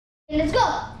Let's go!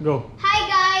 Go! Hi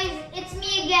guys! It's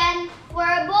me again for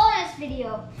a bonus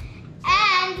video.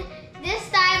 And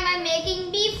this time I'm making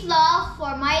beef loaf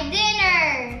for my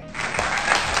dinner.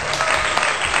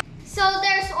 So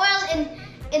there's oil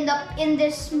in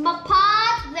this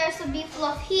pot. There's a beef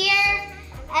loaf here.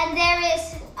 And there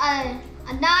is a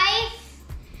knife.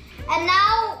 And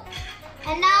now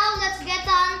let's get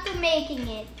on to making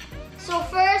it. So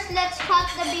first let's cut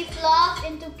the beef loaf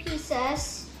into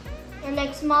pieces. They're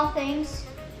like small things.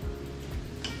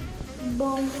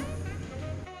 Boom.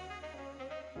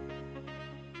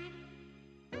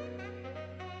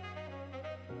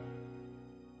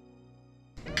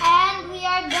 And we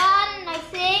are done, I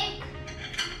think.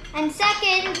 And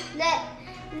second,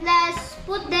 let's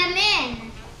put them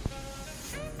in.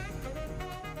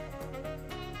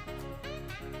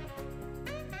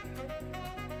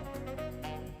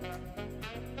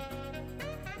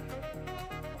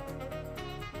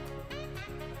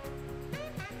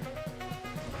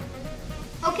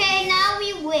 Okay, now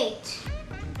we wait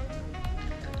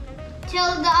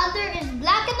till the other is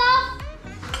black enough.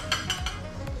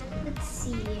 Let's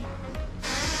see.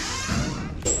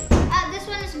 This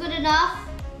one is good enough.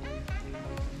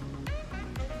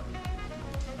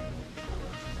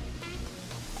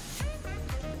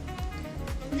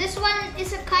 This one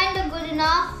is kind of good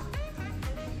enough.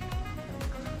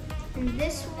 And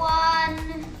this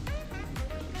one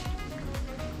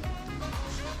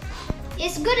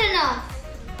is good enough.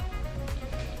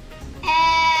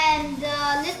 And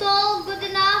little good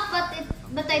enough,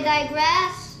 but I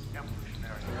digress.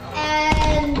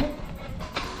 And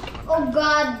oh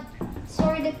God,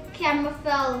 sorry, the camera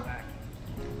fell.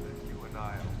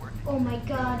 Oh my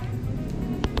God.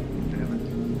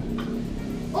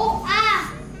 Oh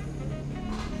ah!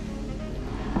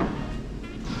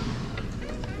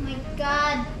 Oh my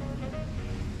God.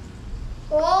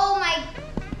 Oh my.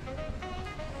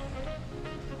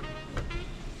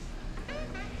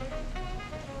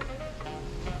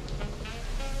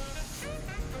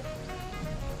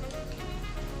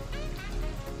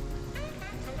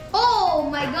 Oh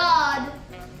my God!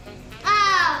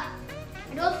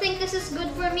 I don't think this is good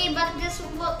for me, but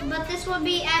this will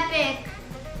be epic.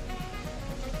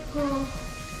 Oh.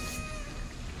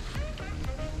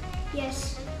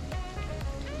 Yes.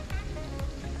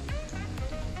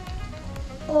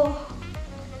 Oh.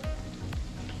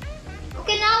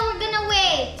 Okay, now we're gonna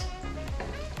wait.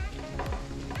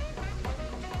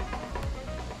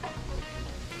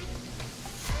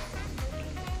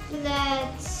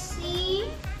 Let's see.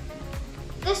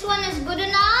 This one is good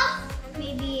enough.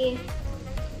 Maybe.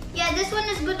 Yeah, this one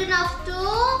is good enough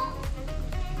too.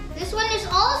 This one is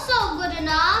also good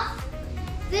enough.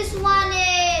 This one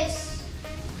is...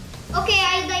 Okay,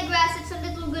 I digress. It's a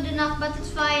little good enough, but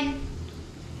it's fine.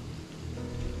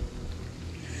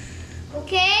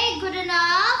 Okay, good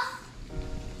enough.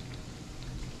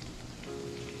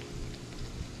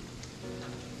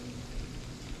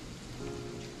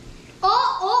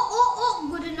 Oh,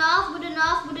 good enough, good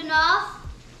enough, good enough.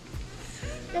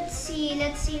 Let's see.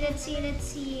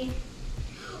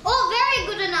 Oh, very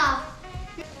good enough.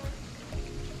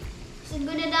 Is it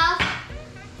good enough?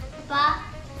 Papa?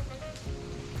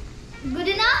 Good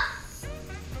enough?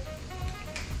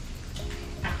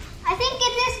 I think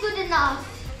it is good enough.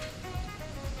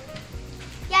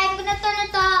 Yeah, I'm gonna turn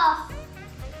it off.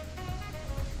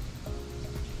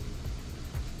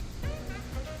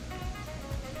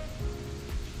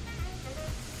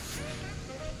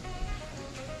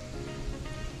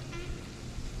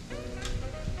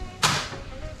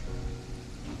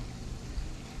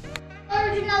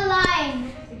 Original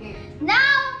line.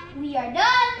 Now we are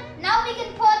done. Now we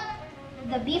can put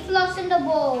the beef loaves in the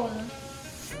bowl.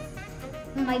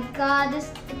 Oh my God,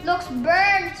 it looks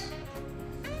burnt.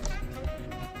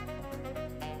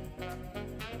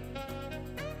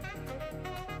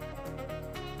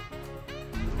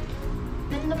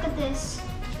 But look at this.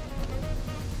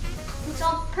 It's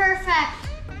all perfect.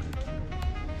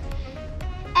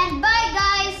 And bye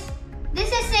guys.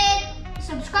 This is it.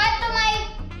 Subscribe to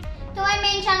my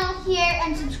main channel here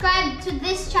and subscribe to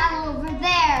this channel